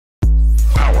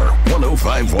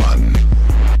1051.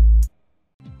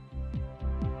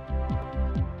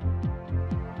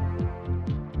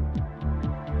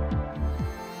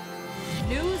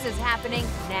 News is happening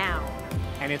now.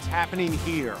 And it's happening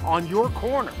here, on your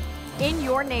corner. In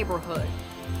your neighborhood.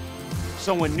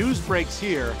 So when news breaks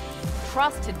here,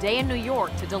 Trust Today in New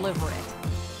York to deliver it.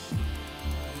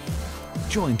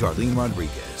 Join Darlene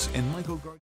Rodriguez and Michael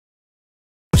Gar.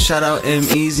 Shout out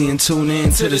EmEz and tune in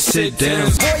to the sit down.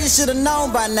 Boy, you should have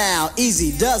known by now.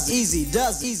 Easy does, easy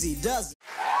does, easy does.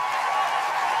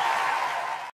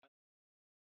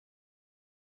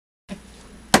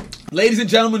 Ladies and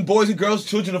gentlemen, boys and girls,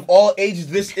 children of all ages,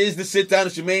 this is the sit down.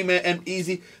 It's your main man,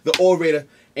 EmEz, the orator,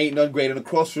 ain't none greater. And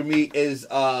across from me is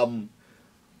anchor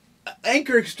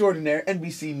extraordinaire,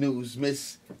 NBC News,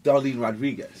 Miss Darlene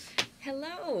Rodriguez.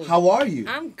 Hello. How are you?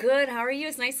 I'm good. How are you?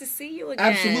 It's nice to see you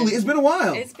again. Absolutely. It's been a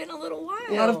while. It's been a little while.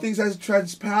 A lot of things has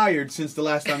transpired since the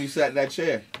last time you sat in that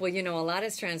chair. Well, you know, a lot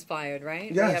has transpired,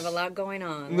 right? Yes. We have a lot going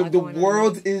on. The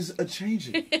world is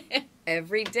a-changing.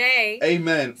 Every day.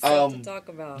 Amen. Something to talk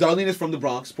about. Darlene is from the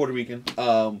Bronx, Puerto Rican.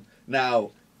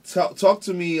 Now, talk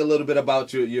to me a little bit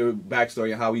about your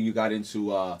backstory and how you got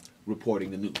into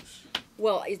reporting the news.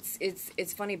 Well,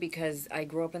 it's funny because I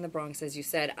grew up in the Bronx, as you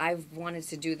said. I've wanted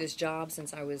to do this job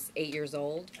since I was 8 years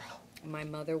old. My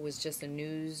mother was just a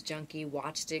news junkie,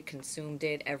 watched it, consumed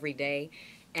it every day.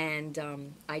 And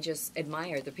I just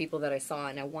admired the people that I saw,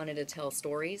 and I wanted to tell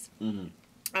stories. Mm-hmm.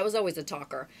 I was always a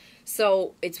talker.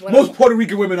 So it's what most Puerto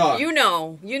Rican women are. You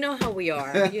know how we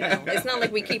are. You know, it's not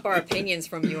like we keep our opinions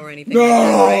from you or anything.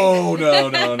 No, like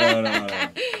that,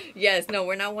 right? no. Yes, no,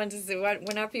 we're not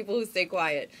we're not people who stay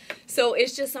quiet. So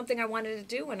it's just something I wanted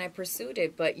to do, and I pursued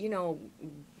it. But you know,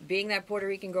 being that Puerto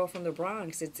Rican girl from the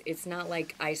Bronx, it's not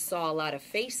like I saw a lot of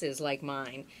faces like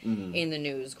mine in the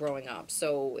news growing up.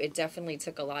 So it definitely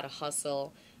took a lot of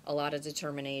hustle, a lot of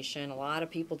determination, a lot of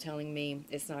people telling me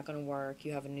it's not going to work.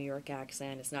 You have a New York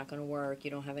accent. It's not going to work.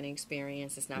 You don't have any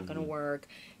experience. It's not going to work.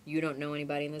 You don't know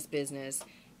anybody in this business.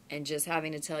 And just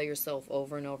having to tell yourself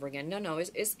over and over again, no,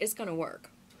 it's going to work.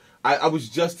 I was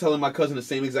just telling my cousin the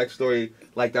same exact story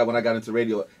like that when I got into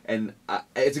radio. And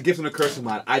it's a gift and a curse of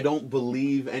mine. I don't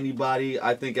believe anybody.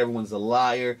 I think everyone's a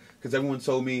liar because everyone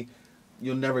told me,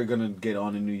 you're never going to get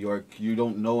on in New York. You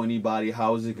don't know anybody.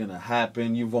 How is it going to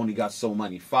happen? You've only got so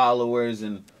many followers.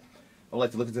 And I'd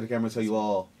like to look into the camera and tell you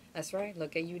all. That's right.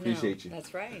 Look at you now. Appreciate you.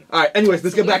 That's right. All right. Anyways,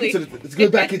 let's get back into this. Let's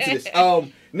get back into this.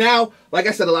 Now, like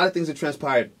I said, a lot of things have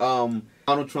transpired.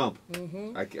 Donald Trump.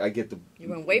 Mm-hmm. I get the you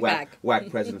went way back. Whack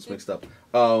presidents mixed up.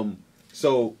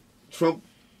 So Trump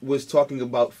was talking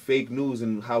about fake news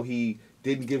and how he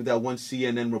didn't give that one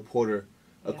CNN reporter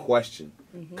a question.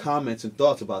 Mm-hmm. Comments and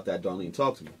thoughts about that, Darlene.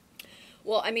 Talk to me.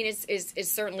 Well, I mean,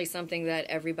 it's certainly something that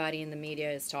everybody in the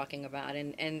media is talking about,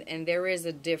 and there is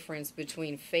a difference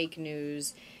between fake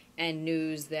news and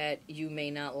news that you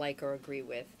may not like or agree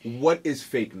with. What is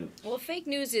fake news? Well, fake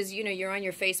news is, you know, you're on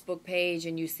your Facebook page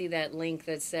and you see that link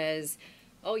that says,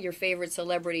 oh, your favorite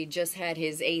celebrity just had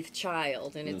his 8th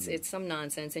child, and it's some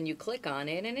nonsense, and you click on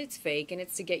it, and it's fake, and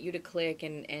it's to get you to click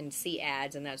and see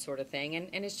ads and that sort of thing,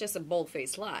 and it's just a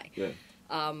bold-faced lie. Yeah.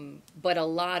 But a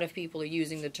lot of people are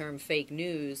using the term fake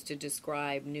news to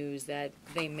describe news that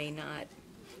they may not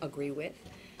agree with,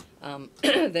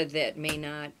 that may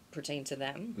not pertain to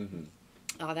them,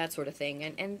 that sort of thing.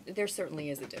 And there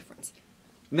certainly is a difference.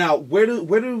 Now, where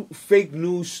do fake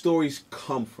news stories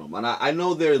come from? And I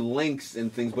know there are links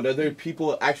and things, but are there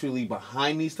people actually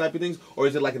behind these type of things? Or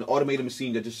is it like an automated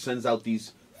machine that just sends out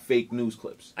these fake news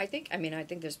clips? I think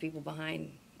there's people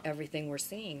behind everything we're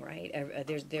seeing, right?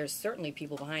 There's certainly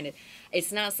people behind it.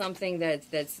 It's not something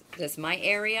that's my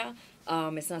area.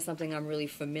 It's not something I'm really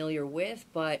familiar with,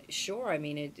 but sure, I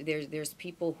mean, there's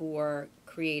people who are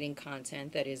creating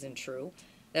content that isn't true.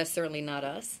 That's certainly not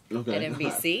us at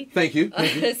NBC. Thank you.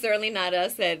 Certainly not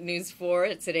us at News 4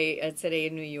 at Today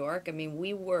in New York. I mean,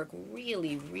 we work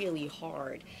really, really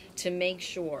hard to make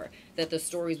sure that the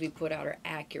stories we put out are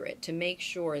accurate, to make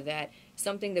sure that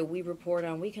something that we report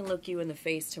on, we can look you in the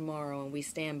face tomorrow and we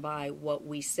stand by what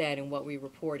we said and what we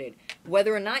reported.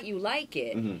 Whether or not you like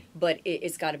it, but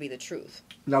it's got to be the truth.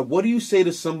 Now, what do you say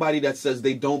to somebody that says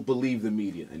they don't believe the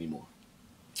media anymore?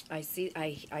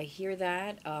 I hear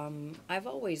that. I've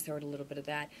always heard a little bit of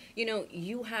that. You know,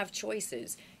 you have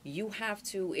choices. You have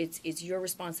to, it's your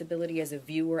responsibility as a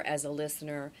viewer, as a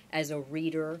listener, as a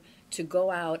reader, to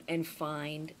go out and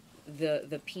find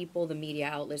the people, the media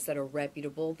outlets that are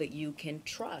reputable, that you can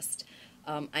trust.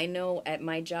 I know at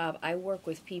my job, I work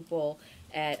with people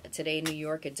at Today in New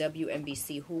York, at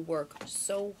WNBC, who work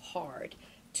so hard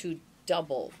to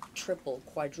double, triple,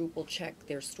 quadruple check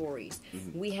their stories.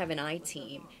 We have an I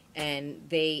team, and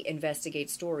they investigate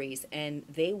stories, and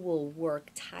they will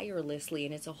work tirelessly,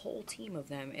 and it's a whole team of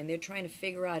them, and they're trying to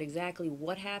figure out exactly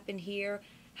what happened here,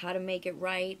 how to make it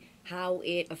right, how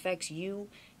it affects you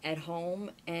at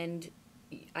home, and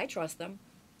I trust them.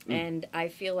 And I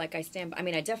feel like I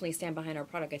definitely stand behind our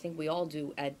product. I think we all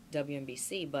do at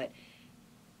WNBC, but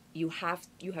you have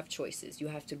choices. You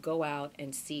have to go out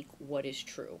and seek what is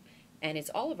true, and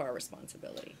it's all of our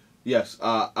responsibility. Yes,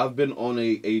 I've been on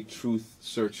a truth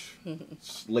search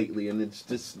lately, and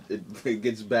it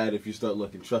gets bad if you start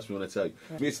looking. Trust me when I tell you.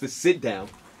 It's the sit down.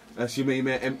 That's your main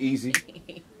man,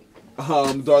 EmEz.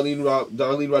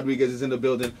 Darlene Rodriguez is in the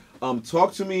building.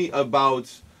 Talk to me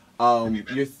about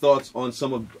your thoughts on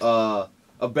some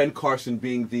of Ben Carson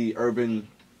being the urban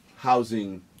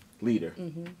housing leader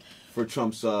for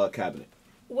Trump's cabinet.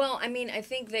 Well, I mean, I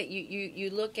think that you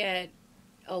look at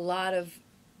a lot of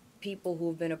people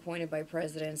who've been appointed by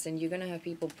presidents, and you're going to have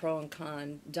people pro and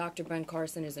con. Dr. Ben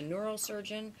Carson is a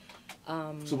neurosurgeon.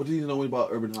 So what do you know about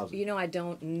urban housing? You know, I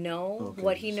don't know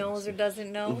what he knows or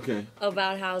doesn't know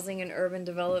about housing and urban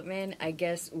development. I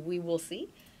guess we will see.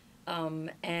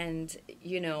 And,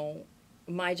 you know,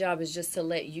 my job is just to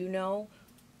let you know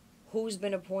who's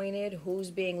been appointed,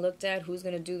 who's being looked at, who's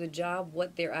going to do the job,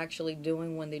 what they're actually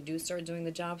doing when they do start doing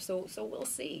the job. So we'll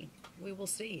see. We will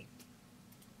see.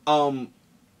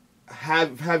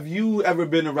 Have you ever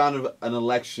been around an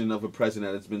election of a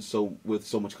president that's been with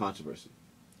so much controversy?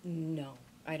 No,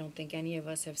 I don't think any of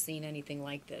us have seen anything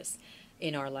like this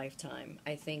in our lifetime.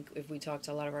 I think if we talk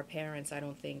to a lot of our parents, I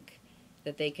don't think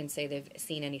that they can say they've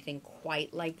seen anything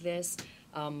quite like this.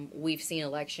 We've seen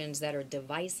elections that are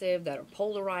divisive, that are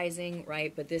polarizing,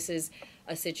 right? But this is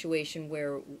a situation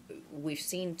where we've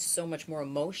seen so much more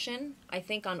emotion, I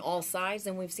think, on all sides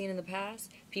than we've seen in the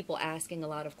past. People asking a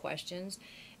lot of questions.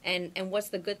 And what's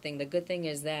the good thing? The good thing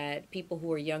is that people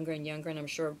who are younger and younger, and I'm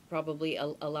sure probably a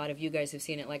lot of you guys have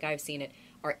seen it like I've seen it,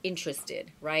 are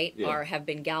interested, right? Yeah. Or have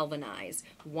been galvanized,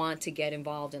 want to get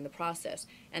involved in the process.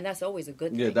 And that's always a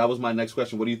good thing. Yeah, that was my next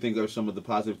question. What do you think are some of the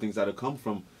positive things that have come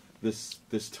from this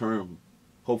term,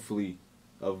 hopefully,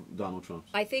 of Donald Trump?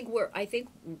 I think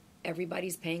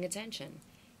everybody's paying attention.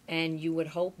 And you would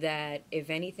hope that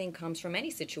if anything comes from any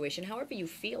situation, however you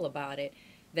feel about it,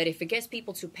 that if it gets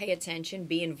people to pay attention,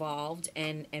 be involved,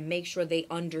 and make sure they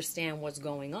understand what's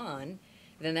going on,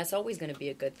 then that's always going to be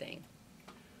a good thing.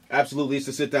 Absolutely. It's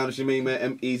the sit down. It's your main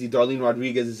man, EmEz. Darlene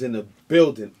Rodriguez is in the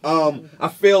building. I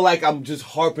feel like I'm just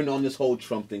harping on this whole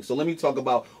Trump thing. So let me talk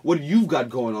about what you've got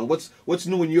going on. What's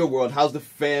new in your world? How's the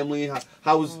family?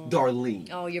 How's Darlene?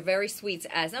 Oh, you're very sweet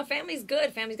to ask. No, family's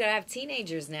good. Family's got to have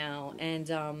teenagers now.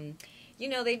 And, you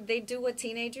know, they do what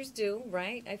teenagers do,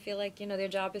 right? I feel like, you know, their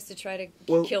job is to try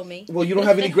to kill me. Well, you don't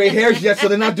have any gray hairs yet, so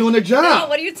they're not doing their job. No,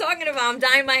 what are you talking about? I'm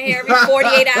dyeing my hair every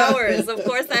 48 hours. Of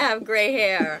course I have gray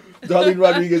hair. Darlene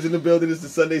Rodriguez in the building. It's the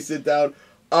Sunday Sit Down.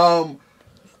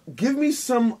 Give me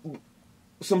some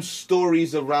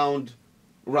stories around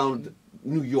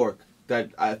New York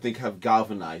that I think have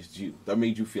galvanized you, that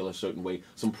made you feel a certain way,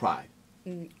 some pride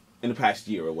in the past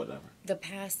year or whatever. The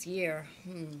past year,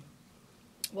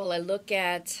 Well, I look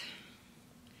at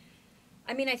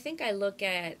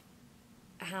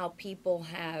how people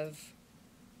have,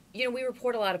 you know, we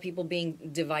report a lot of people being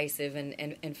divisive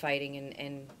and fighting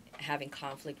and having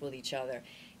conflict with each other.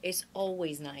 It's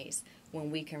always nice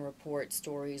when we can report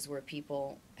stories where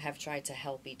people have tried to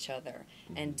help each other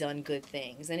and done good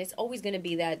things. And it's always going to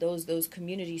be those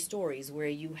community stories where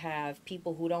you have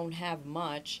people who don't have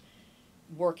much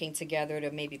working together to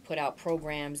maybe put out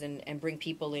programs and bring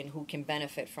people in who can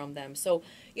benefit from them. So,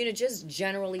 you know, just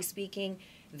generally speaking,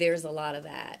 there's a lot of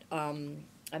that.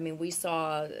 I mean, we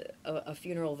saw a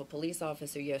funeral of a police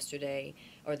officer yesterday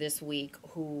or this week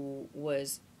who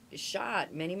was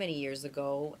shot many, many years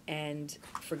ago and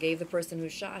forgave the person who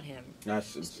shot him.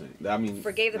 That's insane. I mean,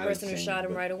 forgave the person who shot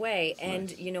him right away. And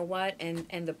nice. You know what?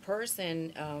 And the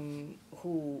person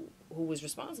who was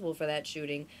responsible for that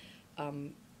shooting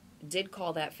did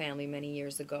call that family many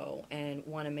years ago and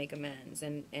want to make amends.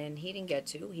 And he didn't get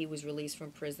to. He was released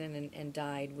from prison and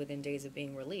died within days of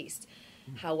being released.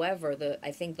 However,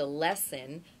 I think the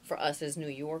lesson for us as New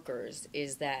Yorkers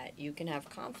is that you can have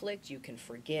conflict, you can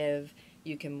forgive,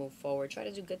 you can move forward, try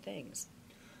to do good things.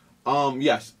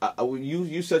 Yes.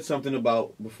 You said something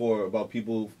before about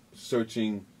people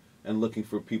searching and looking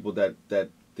for people that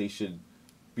they should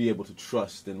be able to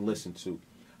trust and listen to.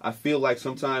 I feel like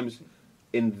sometimes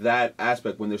in that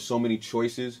aspect, when there's so many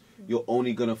choices, you're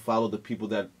only going to follow the people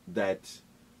that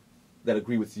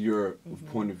agree with your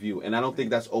point of view. And I don't think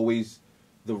that's always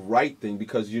the right thing,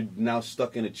 because you're now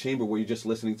stuck in a chamber where you're just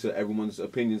listening to everyone's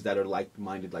opinions that are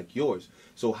like-minded like yours.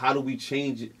 So how do we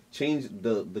change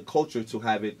the culture to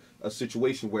have it a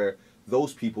situation where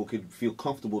those people could feel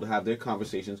comfortable to have their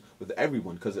conversations with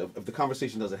everyone? Because if the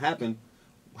conversation doesn't happen,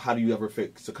 how do you ever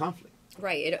fix a conflict?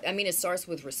 Right. I mean, it starts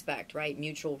with respect, right?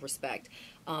 Mutual respect.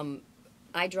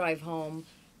 I drive home,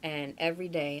 and every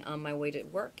day on my way to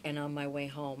work and on my way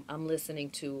home, I'm listening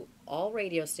to all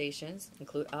radio stations,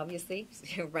 include obviously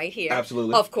right here,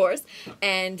 absolutely, of course,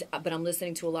 but I'm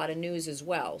listening to a lot of news as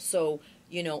well. So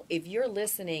you know, if you're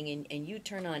listening and you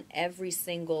turn on every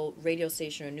single radio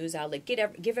station or news outlet,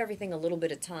 give everything a little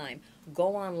bit of time.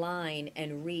 Go online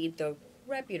and read the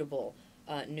reputable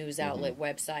news outlet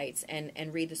websites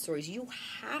and read the stories. You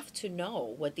have to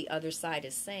know what the other side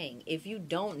is saying. If you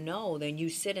don't know, then you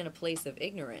sit in a place of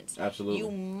ignorance. Absolutely.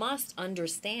 You must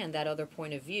understand that other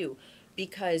point of view,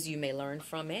 because you may learn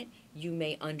from it. You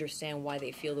may understand why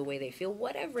they feel the way they feel,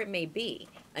 whatever it may be.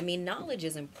 I mean, knowledge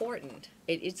is important.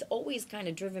 It's always kind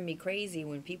of driven me crazy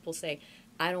when people say,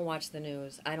 I don't watch the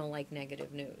news, I don't like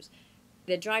negative news.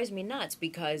 That drives me nuts,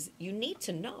 because you need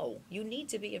to know. You need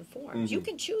to be informed. You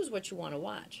can choose what you want to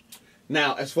watch.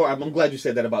 Now, I'm glad you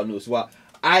said that about news. Well,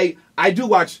 I do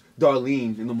watch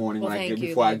Darlene in the morning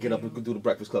before I get up and do the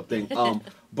Breakfast Club thing.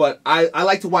 But I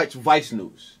like to watch Vice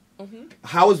News.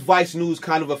 How has Vice News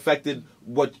kind of affected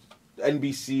what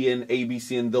NBC and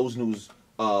ABC and those news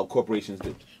corporations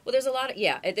do? Well, there's a lot of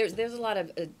there's a lot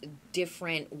of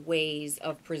different ways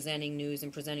of presenting news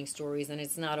and presenting stories, and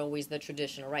it's not always the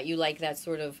traditional, right? You like that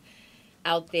sort of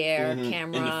out there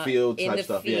camera in the field in type the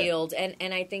stuff, field,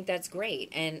 and I think that's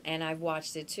great, and I've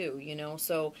watched it too, you know.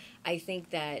 So I think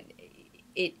that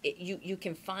you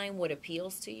can find what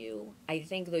appeals to you. I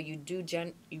think though you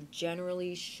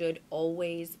generally should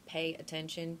always pay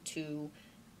attention to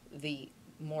the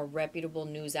more reputable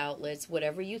news outlets,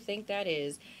 whatever you think that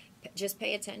is. Just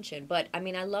pay attention. But I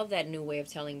mean, I love that new way of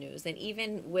telling news. And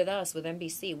even with us, with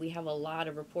NBC, we have a lot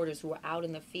of reporters who are out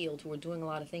in the field, who are doing a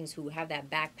lot of things, who have that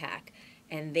backpack,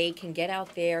 and they can get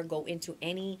out there, go into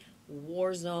any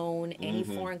war zone, any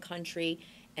foreign country,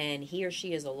 and he or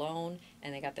she is alone,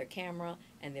 and they got their camera,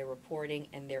 and they're reporting,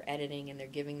 and they're editing, and they're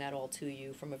giving that all to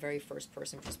you from a very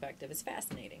first-person perspective. It's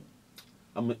fascinating.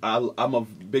 I'm a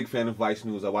big fan of Vice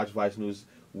News. I watch Vice News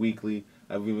weekly.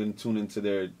 I've even tuned into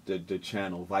their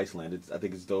channel, Viceland. I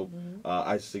think it's dope.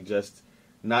 I suggest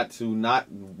not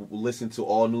listen to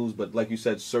all news, but like you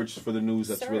said, search for the news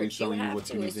that's really telling you what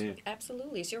you need to hear.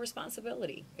 Absolutely. It's your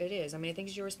responsibility. It is. I mean, I think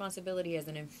it's your responsibility as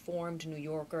an informed New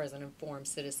Yorker, as an informed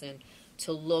citizen,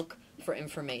 to look for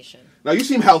information. Now, you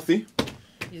seem healthy.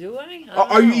 Do I?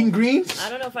 Are you eating greens? I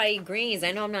don't know if I eat greens.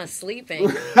 I know I'm not sleeping.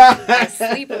 I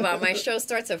sleep my show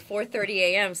starts at 4:30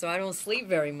 a.m., so I don't sleep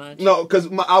very much. No, because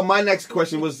my next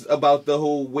question was about the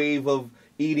whole wave of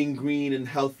eating green and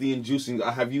healthy and juicing.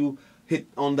 Have you hit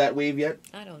on that wave yet?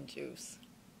 I don't juice.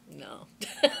 No.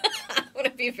 I'm going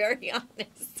to be very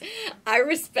honest. I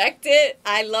respect it.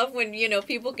 I love when,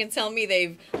 people can tell me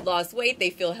they've lost weight, they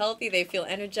feel healthy, they feel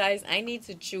energized. I need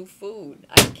to chew food.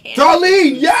 I can't.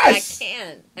 Darlene, yes! I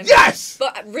can't. Yes!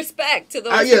 But respect to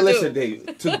those yeah, who listen, do.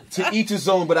 Dave, to each his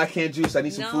own, but I can't juice. I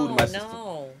need some food in my system.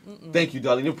 No. Thank you,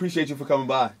 Darlene. I appreciate you for coming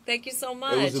by. Thank you so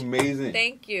much. It was amazing.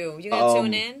 Thank you. You going to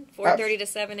tune in? 4:30 to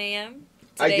 7 a.m.?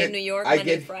 Today in New York,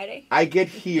 Monday to Friday? I get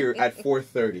here at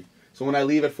 4:30. So when I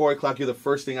leave at 4 o'clock, you're the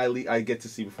first thing I get to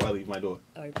see before I leave my door.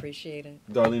 I appreciate it.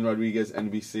 Darlene Rodriguez,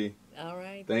 NBC. All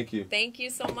right. Thank you. Thank you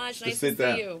so much. Nice sit to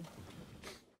down. see you.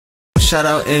 Shout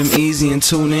out EmEz and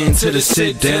tune in to the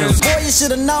sit down. Boy, you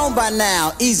should have known by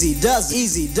now. Easy does,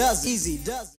 easy does, easy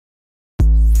does.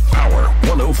 Power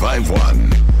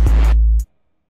 105.1.